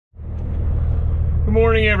Good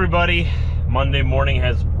morning, everybody. Monday morning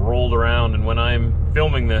has rolled around, and when I'm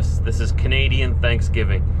filming this is Canadian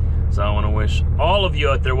Thanksgiving. So I want to wish all of you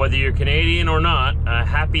out there, whether you're Canadian or not, a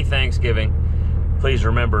happy Thanksgiving. Please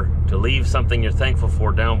remember to leave something you're thankful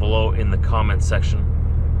for down below in the comment section.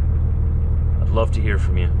 I'd love to hear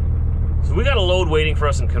from you. So we got a load waiting for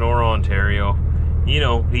us in Kenora, Ontario. You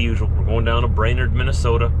know, the usual. We're going down to Brainerd,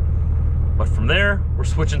 Minnesota. But from there, we're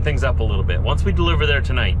switching things up a little bit. Once we deliver there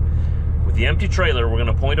tonight, with the empty trailer, we're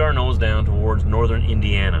going to point our nose down towards northern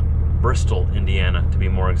Indiana. Bristol, Indiana, to be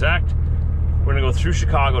more exact. We're going to go through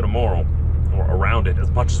Chicago tomorrow, or around it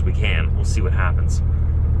as much as we can. We'll see what happens.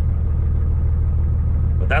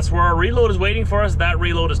 But that's where our reload is waiting for us. That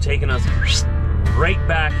reload is taking us right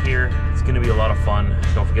back here. It's going to be a lot of fun.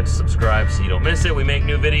 Don't forget to subscribe so you don't miss it. We make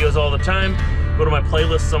new videos all the time. Go to my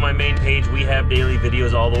playlists on my main page. We have daily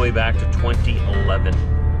videos all the way back to 2011.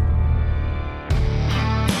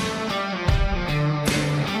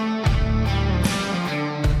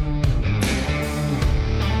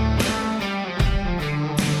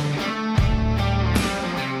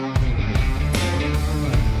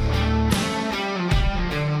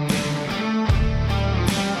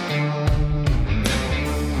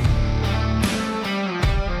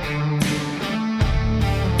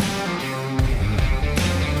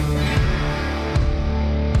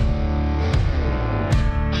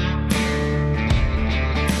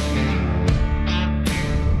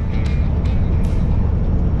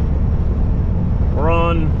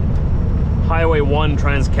 Highway 1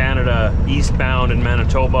 Trans-Canada eastbound in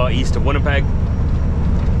Manitoba, east of Winnipeg.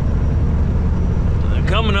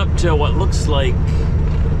 Coming up to what looks like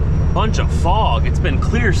a bunch of fog. It's been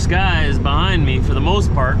clear skies behind me for the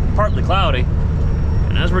most part, partly cloudy.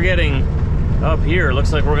 And as we're getting up here, it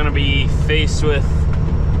looks like we're going to be faced with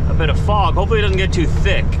a bit of fog. Hopefully it doesn't get too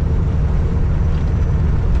thick.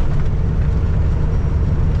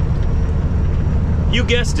 You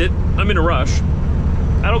guessed it, I'm in a rush.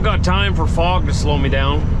 I don't got time for fog to slow me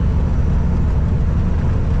down.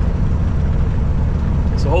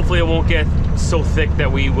 So hopefully it won't get so thick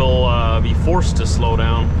that we will be forced to slow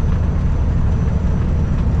down.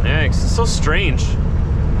 Yeah, it's so strange.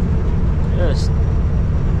 Yes,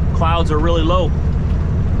 clouds are really low.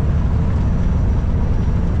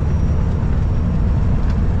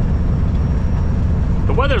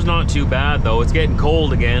 The weather's not too bad though. It's getting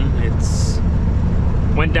cold again. It's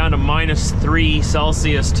went down to -3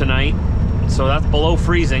 Celsius tonight, so that's below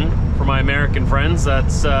freezing for my American friends.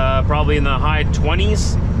 That's probably in the high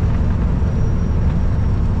 20s.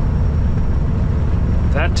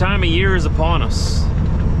 That time of year is upon us.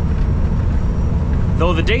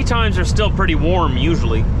 Though the daytimes are still pretty warm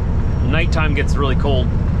usually. Nighttime gets really cold.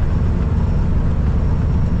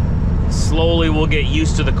 Slowly we'll get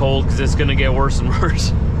used to the cold because it's going to get worse and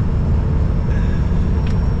worse.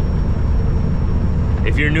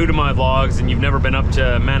 If you're new to my vlogs and you've never been up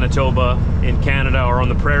to Manitoba in Canada or on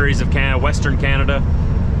the prairies of Canada, Western Canada,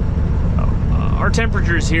 our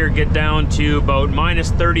temperatures here get down to about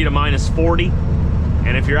 -30 to -40.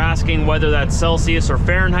 And if you're asking whether that's Celsius or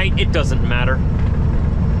Fahrenheit, it doesn't matter.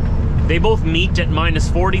 They both meet at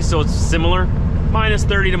 -40, so it's similar.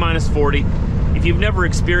 -30 to -40. If you've never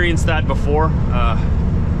experienced that before,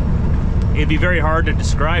 it'd be very hard to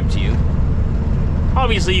describe to you.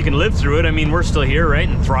 Obviously you can live through it. I mean, we're still here, right,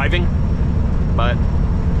 and thriving, but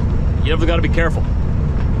you have got to be careful.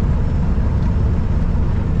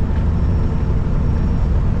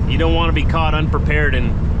 You don't want to be caught unprepared in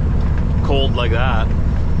cold like that.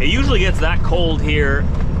 It usually gets that cold here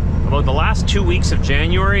about the last 2 weeks of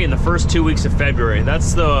January and the first 2 weeks of February.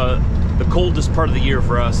 That's the coldest part of the year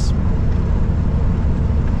for us.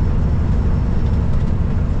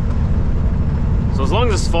 So as long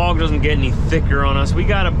as this fog doesn't get any thicker on us, we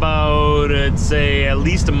got about, I'd say, at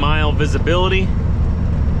least a mile visibility.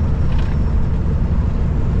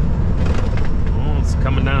 Oh, it's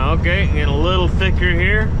coming down. Okay, getting a little thicker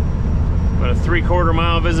here. About a 3/4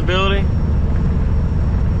 mile visibility.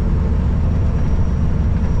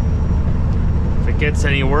 If it gets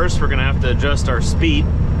any worse, we're gonna have to adjust our speed.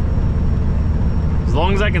 As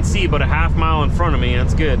long as I can see about a half mile in front of me,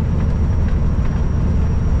 that's good.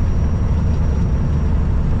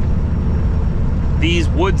 These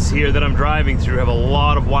woods here that I'm driving through have a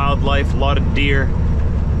lot of wildlife, a lot of deer.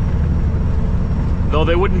 Though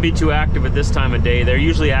they wouldn't be too active at this time of day. They're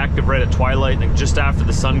usually active right at twilight, like just after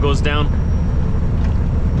the sun goes down.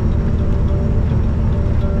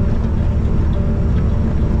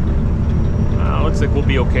 Looks like we'll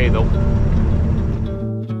be okay though.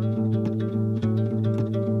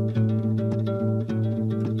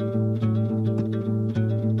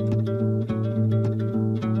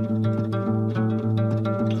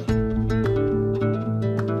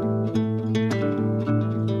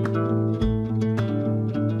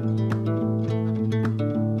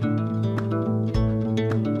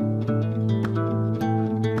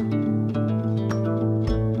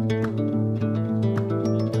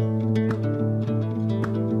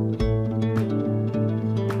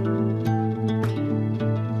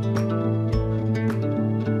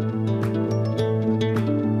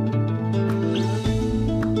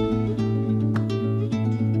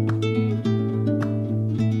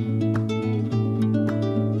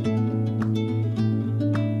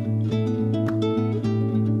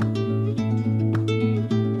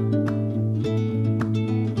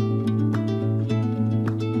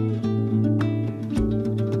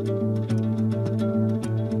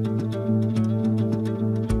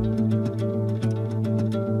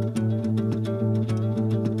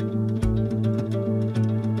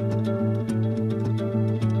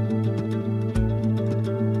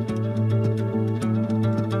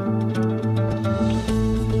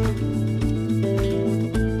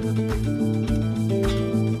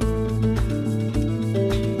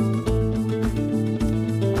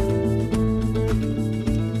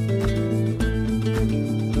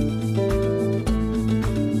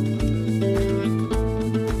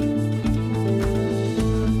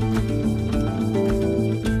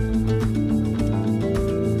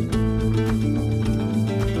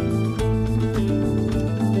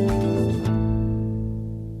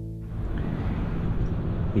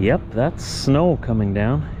 Yep, that's snow coming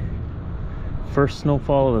down. First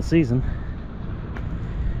snowfall of the season.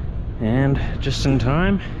 And just in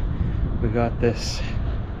time, we got this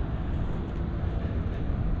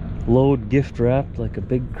load gift wrapped like a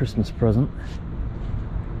big Christmas present.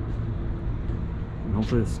 And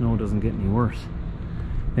hopefully the snow doesn't get any worse.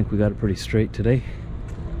 I think we got it pretty straight today.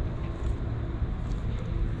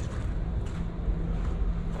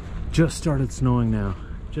 Just started snowing now,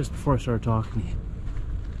 just before I started talking to you.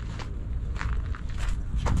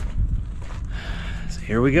 So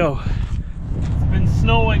here we go. It's been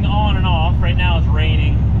snowing on and off. Right now it's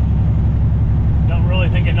raining. Don't really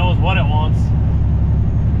think it knows what it wants.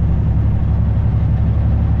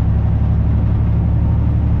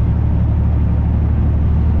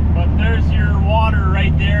 But there's your water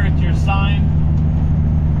right there. It's your sign.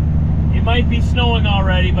 It might be snowing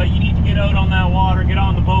already, but you need to get out on that water, get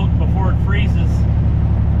on the boat before it freezes.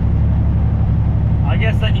 I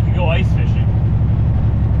guess then you could go ice fishing.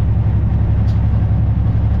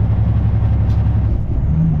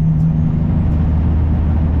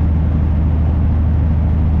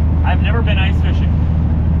 I've never been ice fishing.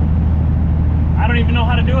 I don't even know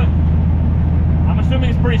how to do it. I'm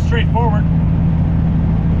assuming it's pretty straightforward.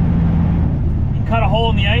 You cut a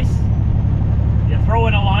hole in the ice, you throw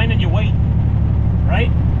in a line and you wait, right?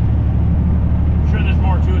 I'm sure there's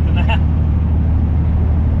more to it than that.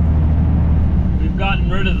 We've gotten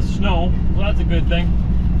rid of the snow, so that's a good thing.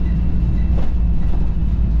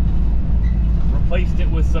 Replaced it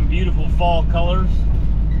with some beautiful fall colors.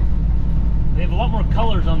 They have a lot more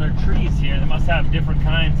colors on their trees here. They must have different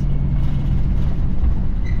kinds.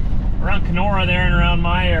 Around Kenora there and around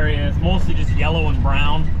my area, it's mostly just yellow and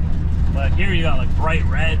brown. But here you got like bright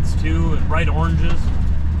reds too, and bright oranges.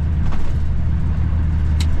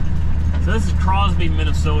 So this is Crosby,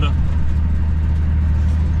 Minnesota.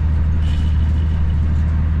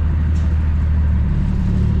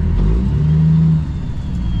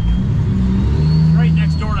 It's right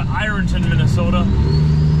next door to Ironton, Minnesota.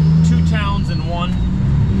 2 towns in one.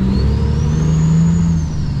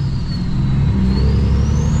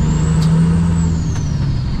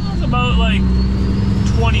 It's about like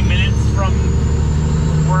 20 minutes from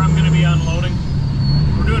where I'm going to be unloading.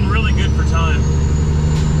 We're doing really good for time.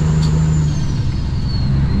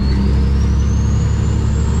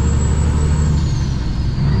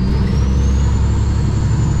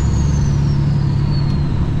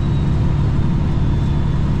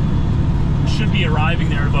 Should be arriving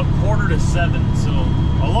there at about 6:45, so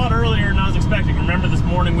a lot earlier than I was expecting. Remember this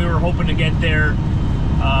morning we were hoping to get there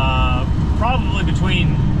probably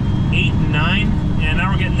between 8 and 9, and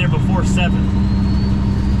now we're getting there before 7.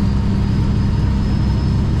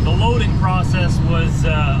 The loading process was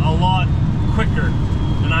a lot quicker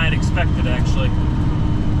than I had expected, actually.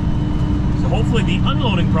 So hopefully the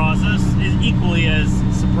unloading process is equally as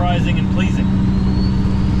surprising and pleasing.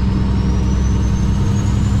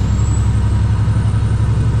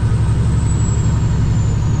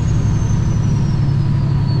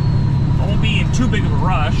 I won't be in too big of a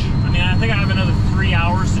rush. I mean, I think I have another 3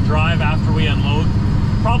 hours to drive after we unload.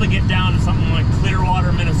 Probably get down to something like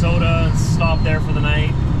Clearwater, Minnesota, and stop there for the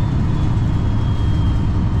night.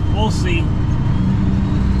 We'll see.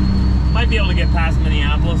 Might be able to get past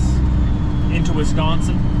Minneapolis into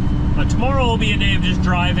Wisconsin. But tomorrow will be a day of just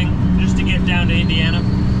driving, just to get down to Indiana.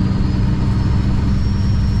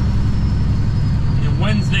 And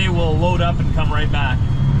Wednesday we'll load up and come right back.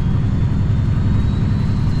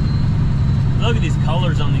 Look at these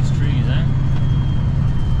colors on these trees, eh?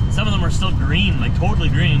 Some of them are still green, like totally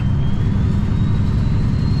green.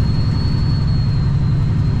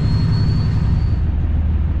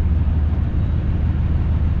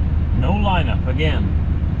 No lineup again.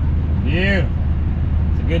 Beautiful.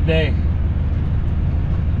 It's a good day.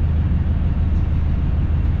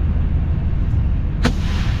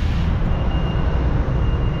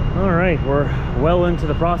 All right, we're well into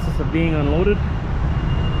the process of being unloaded.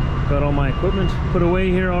 Got all my equipment put away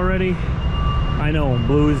here already. I know,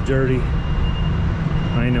 blue is dirty.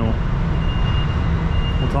 I know.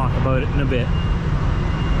 We'll talk about it in a bit.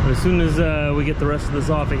 But as soon as we get the rest of this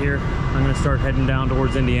off of here, I'm going to start heading down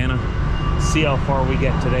towards Indiana. See how far we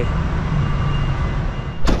get today.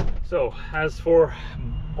 So, as for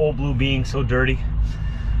Old Blue being so dirty,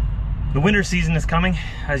 the winter season is coming.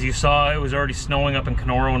 As you saw, it was already snowing up in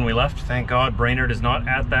Kenora when we left. Thank God Brainerd is not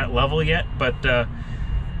at that level yet, but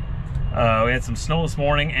we had some snow this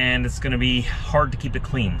morning and it's going to be hard to keep it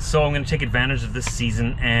clean. So I'm going to take advantage of this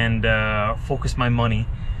season and focus my money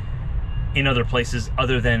in other places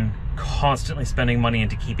other than constantly spending money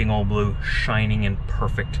into keeping Old Blue shining and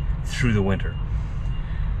perfect through the winter.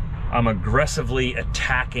 I'm aggressively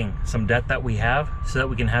attacking some debt that we have so that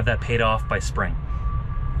we can have that paid off by spring.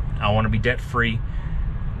 I want to be debt free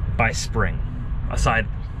by spring, aside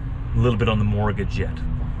a little bit on the mortgage yet.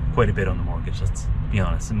 Quite a bit on the mortgage, let's be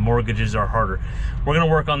honest. And mortgages are harder. We're going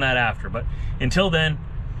to work on that after, but until then,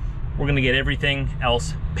 we're going to get everything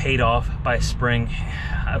else paid off by spring.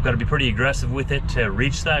 I've got to be pretty aggressive with it to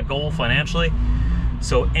reach that goal financially.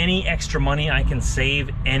 So any extra money I can save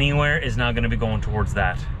anywhere is now going to be going towards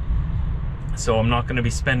that. So I'm not going to be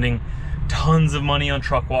spending tons of money on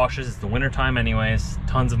truck washes. It's the winter time anyways.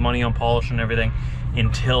 Tons of money on polish and everything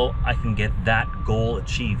until I can get that goal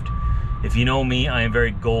achieved. If you know me, I am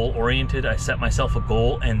very goal oriented. I set myself a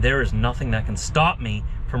goal and there is nothing that can stop me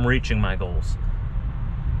from reaching my goals.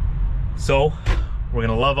 So we're going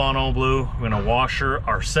to love on Old Blue. We're going to wash her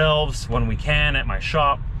ourselves when we can at my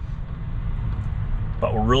shop.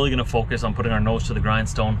 But we're really going to focus on putting our nose to the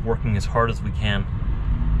grindstone, working as hard as we can.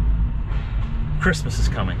 Christmas is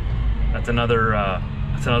coming. That's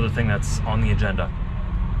another thing that's on the agenda.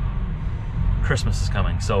 Christmas is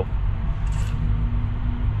coming, so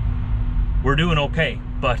we're doing okay,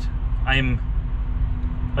 but I'm,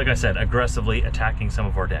 like I said, aggressively attacking some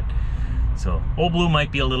of our debt. So Old Blue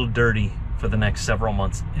might be a little dirty for the next several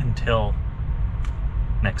months until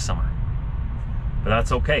next summer, but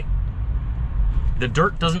that's okay. The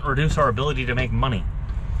dirt doesn't reduce our ability to make money.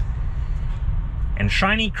 And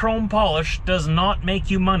shiny chrome polish does not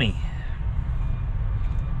make you money.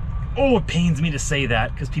 Oh, it pains me to say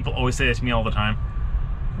that because people always say that to me all the time.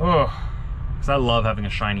 Oh, because I love having a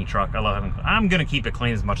shiny truck. I'm gonna keep it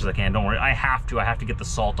clean as much as I can. Don't worry. I have to get the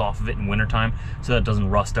salt off of it in wintertime so that it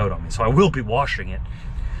doesn't rust out on me. So I will be washing it.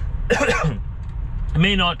 It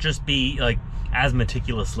may not just be like as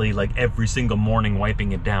meticulously like every single morning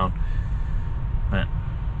wiping it down. But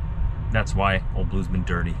that's why Old Blue's been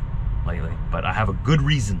dirty lately, but I have a good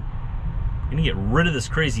reason. I'm gonna get rid of this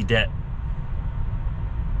crazy debt.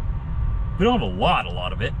 We don't have a lot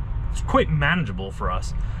of it. It's quite manageable for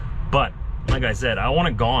us, but like I said, I want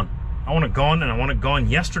it gone. I want it gone, and I want it gone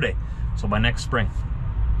yesterday. So by next spring,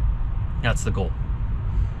 that's the goal.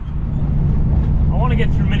 I want to get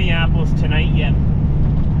through Minneapolis tonight yet.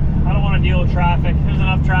 I don't want to deal with traffic. There's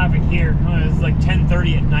enough traffic here. It's like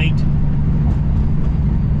 10:30 at night.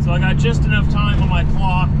 So I got just enough time on my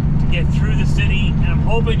clock to get through the city, and I'm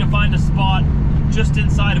hoping to find a spot just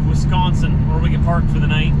inside of Wisconsin where we can park for the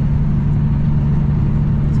night.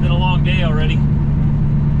 It's been a long day already.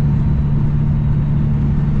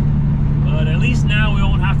 But at least now we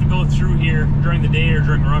won't have to go through here during the day or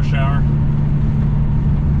during rush hour.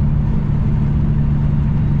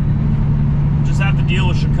 Just have to deal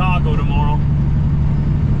with Chicago tomorrow.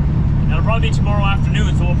 It'll probably be tomorrow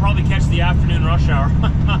afternoon, so we'll probably catch the afternoon rush hour.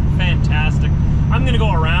 Fantastic. I'm gonna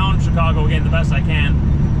go around Chicago again the best I can.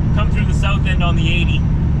 Come through the south end on the 80.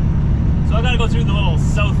 So I gotta go through the little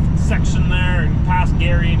south section there and past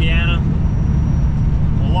Gary, Indiana.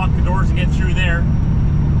 We'll lock the doors and get through there.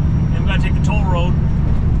 Then we gotta take the toll road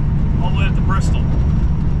all the way up to Bristol.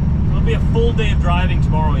 It'll be a full day of driving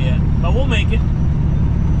tomorrow yet, but we'll make it.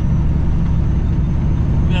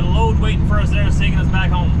 We got a load waiting for us there that's taking us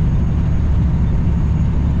back home.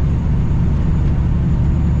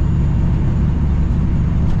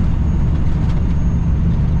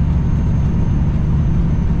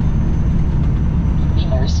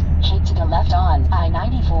 Keep to the left on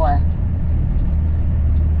I-94.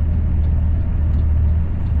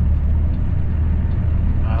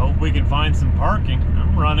 I hope we can find some parking.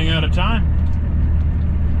 I'm running out of time.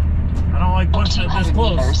 I don't like pushing it this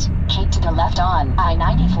close. Meters, keep to the left on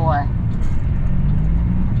I-94.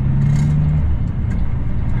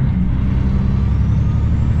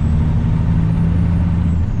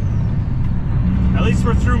 At least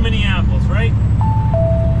we're through Minneapolis, right?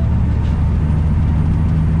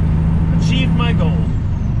 Achieved my goal.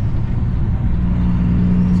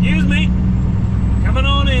 Excuse me. Coming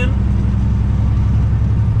on in.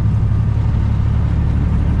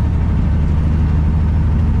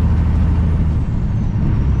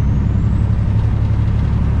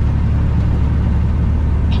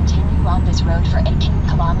 Continue on this road for 18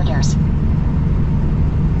 kilometers.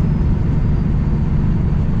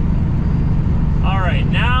 Alright,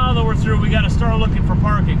 now that we're through, we got to start looking for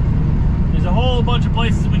parking. There's a whole bunch of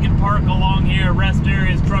places we can park along here, rest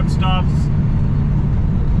areas, truck stops.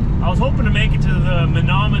 I was hoping to make it to the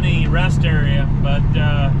Menominee rest area, but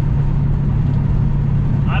I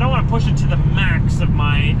don't want to push it to the max of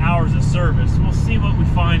my hours of service. We'll see what we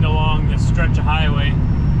find along this stretch of highway.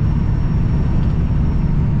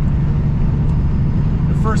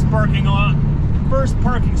 The first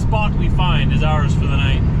parking spot we find is ours for the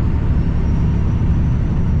night.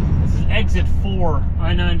 exit 4,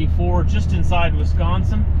 I-94, just inside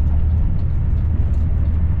Wisconsin.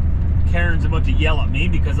 Karen's about to yell at me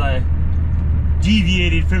because I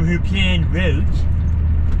deviated from her planned route.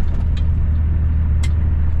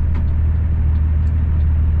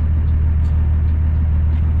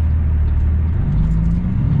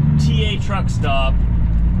 TA truck stop.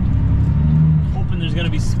 Hoping there's going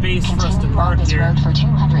to be space for us to park here. Road for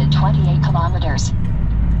 228 kilometers.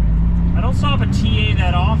 I don't stop at TA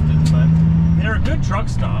that often, but they're a good truck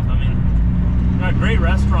stop. I mean, got great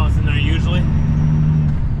restaurants in there usually.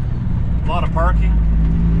 A lot of parking.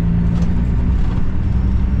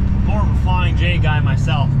 More of a Flying J guy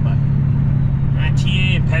myself, but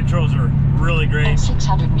TA and Petros are really great. At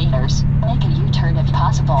 600 meters, make a U-turn if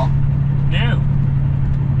possible. No.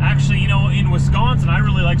 Actually, you know, in Wisconsin, I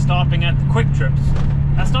really like stopping at the Quick Trips.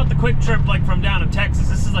 That's not the Quick Trip like from down in Texas.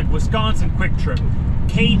 This is like Wisconsin Quick Trip.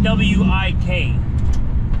 K-W-I-K.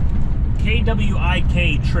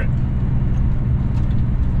 K-W-I-K Trip.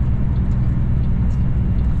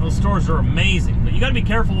 Those stores are amazing, but you gotta be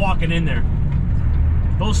careful walking in there.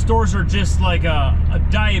 Those stores are just like a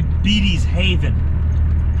diabetes haven.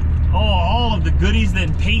 Oh, all of the goodies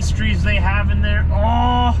and pastries they have in there.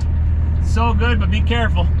 Oh, so good, but be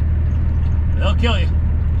careful. They'll kill you.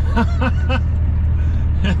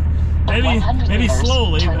 maybe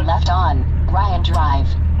slowly. Turn but... left on Ryan Drive.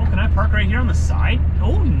 Oh, can I park right here on the side?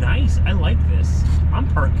 Oh, nice. I like this. I'm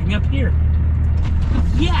parking up here.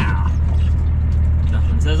 Yeah.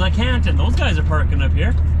 Nothing says I can't, and those guys are parking up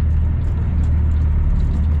here.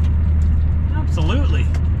 Absolutely.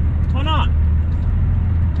 Why not?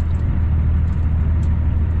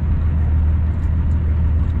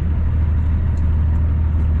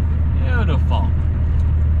 Beautiful.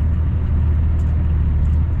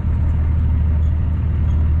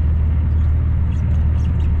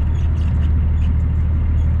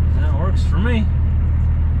 That works for me.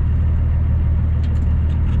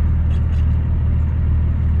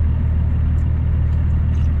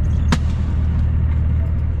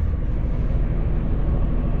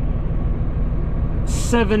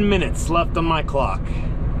 Seven minutes left on my clock.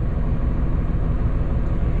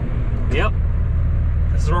 Yep.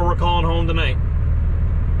 This is where we're calling home tonight.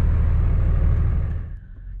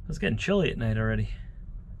 It's getting chilly at night already.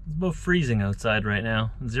 It's about freezing outside right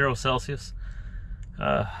now. 0 Celsius.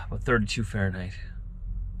 About 32 Fahrenheit.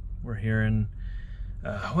 We're here in,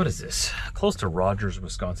 what is this? Close to Rogers,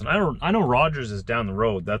 Wisconsin. I know Rogers is down the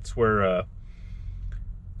road. That's where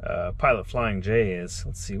Pilot Flying J is.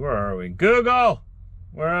 Let's see, where are we? Google!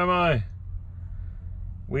 Where am I?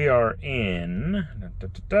 We are in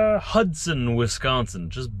Hudson, Wisconsin.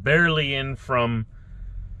 Just barely in from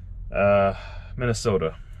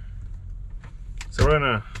Minnesota. So we're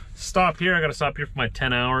gonna stop here. I gotta stop here for my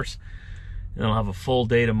 10 hours. And I'll have a full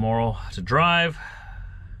day tomorrow to drive.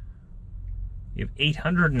 You have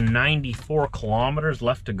 894 kilometers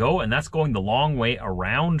left to go, and that's going the long way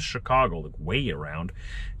around Chicago, like way around.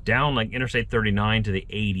 Down like Interstate 39 to the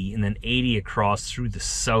 80, and then 80 across through the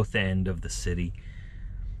south end of the city.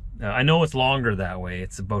 I know it's longer that way.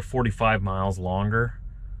 It's about 45 miles longer.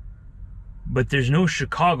 But there's no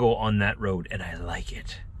Chicago on that road, and I like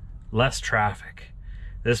it. Less traffic.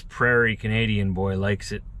 This prairie Canadian boy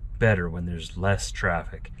likes it better when there's less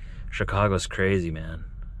traffic. Chicago's crazy, man.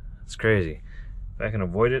 It's crazy. If I can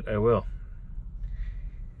avoid it, I will.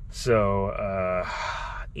 So,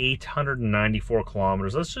 894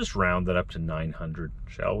 kilometers. Let's just round that up to 900,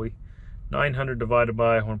 shall we? 900 divided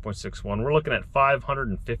by 1.61. We're looking at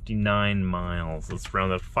 559 miles. Let's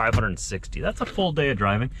round up to 560. That's a full day of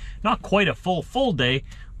driving. Not quite a full day,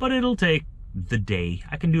 but it'll take the day.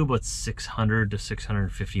 I can do about 600 to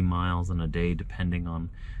 650 miles in a day, depending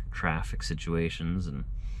on traffic situations and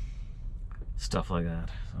stuff like that.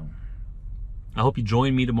 So I hope you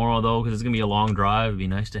join me tomorrow, though, because it's gonna be a long drive. It'd be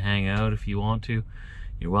nice to hang out if you want to.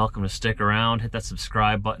 You're welcome to stick around. Hit that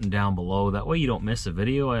subscribe button down below. That way you don't miss a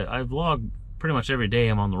video. I vlog pretty much every day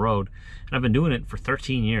I'm on the road, and I've been doing it for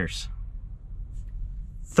 13 years.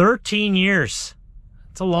 13 years.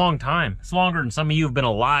 It's a long time. It's longer than some of you have been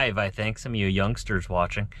alive, I think. Some of you youngsters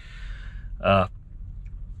watching.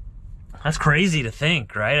 That's crazy to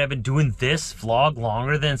think, right? I've been doing this vlog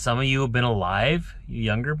longer than some of you have been alive. You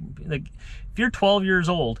younger. Like, if you're 12 years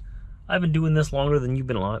old, I've been doing this longer than you've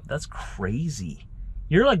been alive. That's crazy.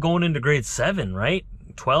 You're like going into grade 7, right?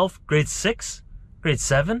 12, grade 6, grade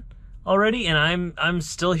 7 already, and I'm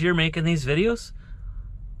still here making these videos?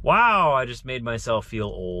 Wow, I just made myself feel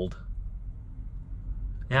old.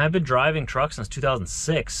 Yeah, I've been driving trucks since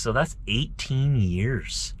 2006, so that's 18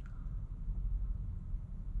 years.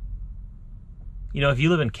 You know, if you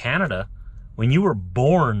live in Canada, When you were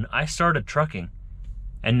born, I started trucking.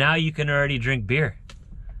 And now you can already drink beer.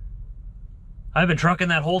 I've been trucking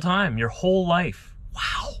that whole time, your whole life.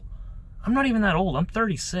 Wow. I'm not even that old. I'm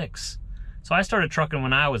 36. So I started trucking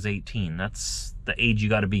when I was 18. That's the age you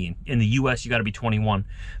got to be. In the US, you got to be 21.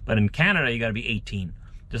 But in Canada, you got to be 18.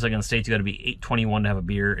 Just like in the States, you got to be 21 to have a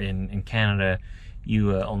beer. In Canada,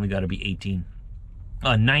 you only got to be 18.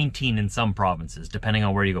 19 in some provinces, depending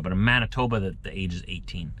on where you go. But in Manitoba, the age is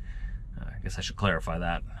 18. I guess I should clarify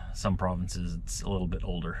that. Some provinces, it's a little bit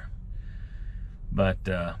older. But,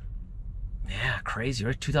 yeah, crazy,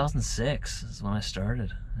 right? 2006 is when I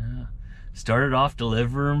started. Yeah. Started off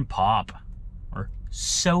delivering pop, or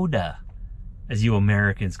soda, as you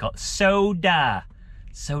Americans call it. Soda.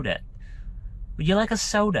 Soda. Would you like a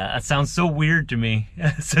soda? That sounds so weird to me.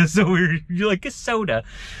 It sounds so weird. You like a soda?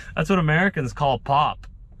 That's what Americans call pop.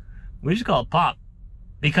 We just call it pop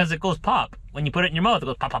because it goes pop. When you put it in your mouth, it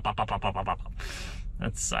goes pop, pop, pop, pop, pop, pop, pop, pop.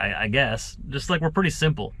 That's, I guess, just like we're pretty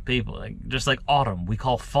simple people. Like, just like autumn, we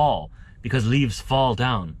call fall because leaves fall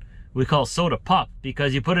down. We call soda pop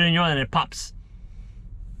because you put it in your mouth and it pops.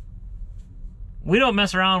 We don't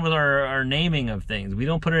mess around with our naming of things. We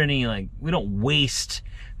don't put any, like, we don't waste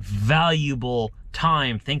valuable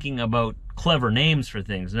time thinking about clever names for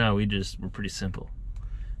things. No, we're pretty simple.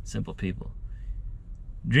 Simple people.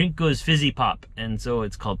 Drink goes fizzy pop, and so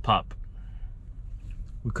it's called pop.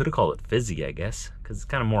 We could have called it fizzy, I guess, because it's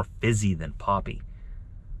kind of more fizzy than poppy.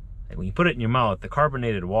 Like when you put it in your mouth, the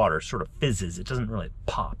carbonated water sort of fizzes. It doesn't really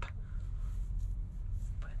pop.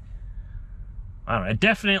 I don't know. It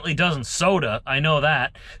definitely doesn't soda. I know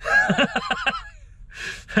that.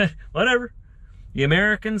 Whatever. The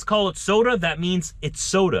Americans call it soda. That means it's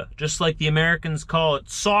soda. Just like the Americans call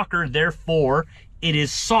it soccer. Therefore, it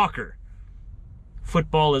is soccer.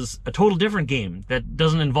 Football is a total different game that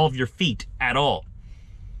doesn't involve your feet at all.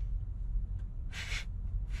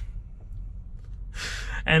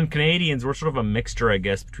 And Canadians, we're sort of a mixture, I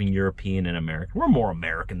guess, between European and American. We're more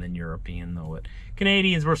American than European, though. But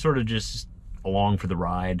Canadians, we're sort of just along for the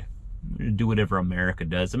ride. Do whatever America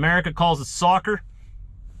does. America calls it soccer.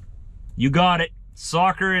 You got it.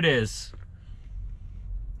 Soccer it is.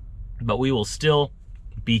 But we will still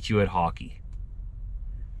beat you at hockey.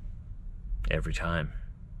 Every time.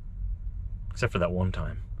 Except for that one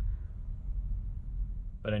time.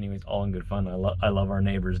 But anyways, all in good fun. I love our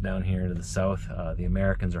neighbors down here to the south. The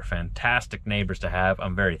Americans are fantastic neighbors to have.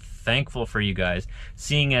 I'm very thankful for you guys.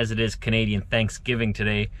 Seeing as it is Canadian Thanksgiving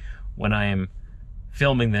today, when I am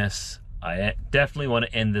filming this, I definitely want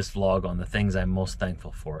to end this vlog on the things I'm most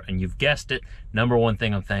thankful for. And you've guessed it, number one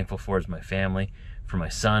thing I'm thankful for is my family, for my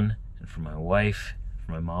son, and for my wife,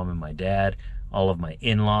 for my mom and my dad, all of my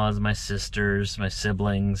in-laws, my sisters, my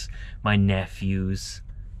siblings, my nephews,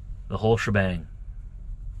 the whole shebang.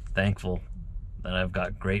 Thankful that I've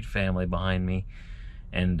got great family behind me,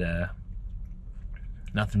 and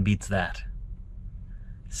nothing beats that.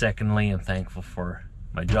 Secondly, I'm thankful for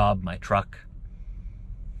my job, my truck,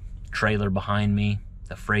 trailer behind me,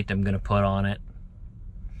 the freight I'm gonna put on it.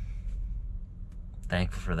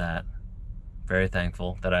 Thankful for that. Very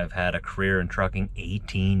thankful that I've had a career in trucking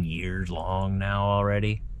 18 years long now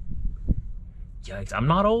already. Yikes, I'm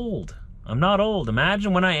not old. I'm not old.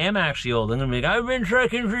 Imagine when I am actually old. I'm gonna be like, I've been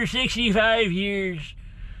trucking for 65 years.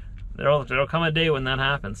 There'll come a day when that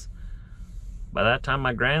happens. By that time,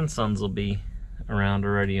 my grandsons will be around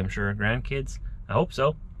already, I'm sure. Grandkids? I hope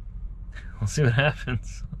so. We'll see what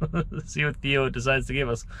happens. See what Theo decides to give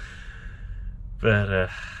us. But,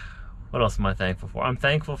 what else am I thankful for? I'm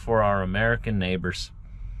thankful for our American neighbors.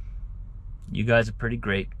 You guys are pretty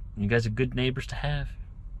great. You guys are good neighbors to have.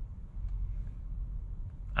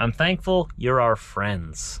 I'm thankful you're our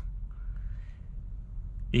friends.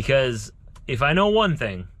 Because if I know one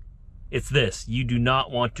thing, it's this. You do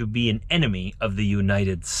not want to be an enemy of the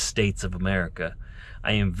United States of America.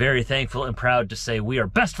 I am very thankful and proud to say we are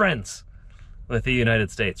best friends with the United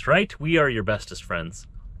States, right? We are your bestest friends.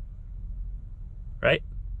 Right?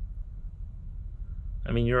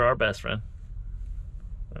 I mean, you're our best friend.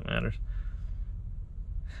 That matters.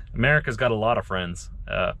 America's got a lot of friends.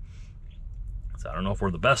 So I don't know if we're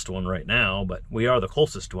the best one right now, but we are the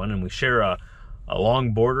closest one, and we share a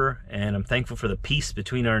long border, and I'm thankful for the peace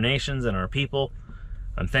between our nations and our people.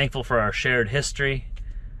 I'm thankful for our shared history.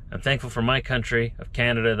 I'm thankful for my country of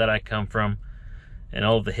Canada that I come from, and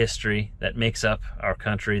all of the history that makes up our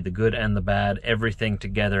country, the good and the bad. Everything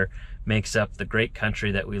together makes up the great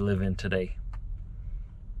country that we live in today.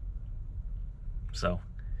 So,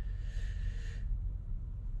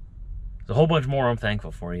 there's a whole bunch more I'm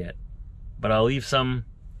thankful for yet. But I'll leave some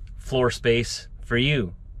floor space for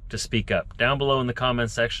you to speak up. Down below in the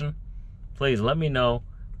comments section, Please let me know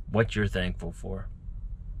what you're thankful for.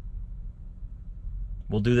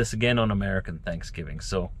 We'll do this again on American Thanksgiving,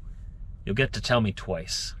 so you'll get to tell me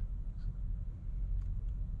twice.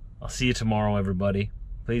 I'll see you tomorrow, everybody.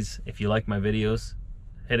 Please, if you like my videos,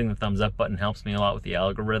 hitting the thumbs up button helps me a lot with the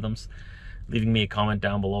algorithms. Leaving me a comment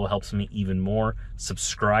down below helps me even more.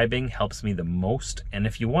 Subscribing helps me the most. And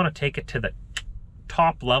if you want to take it to the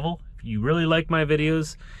top level, if you really like my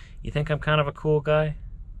videos, you think I'm kind of a cool guy,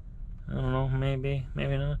 I don't know, maybe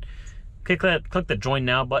not. Click the Join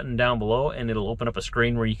Now button down below, and it'll open up a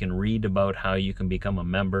screen where you can read about how you can become a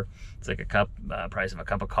member. It's like price of a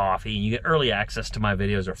cup of coffee, and you get early access to my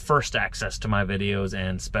videos, or first access to my videos,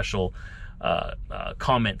 and special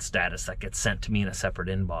comment status that gets sent to me in a separate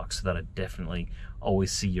inbox, so that I definitely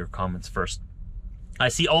always see your comments first. I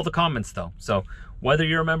see all the comments though, so whether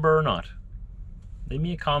you're a member or not, leave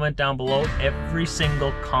me a comment down below. Every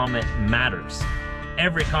single comment matters.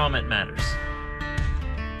 Every comment matters.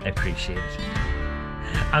 I appreciate it.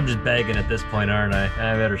 I'm just begging at this point, aren't I?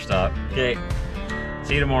 I better stop. Okay.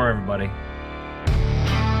 See you tomorrow, everybody.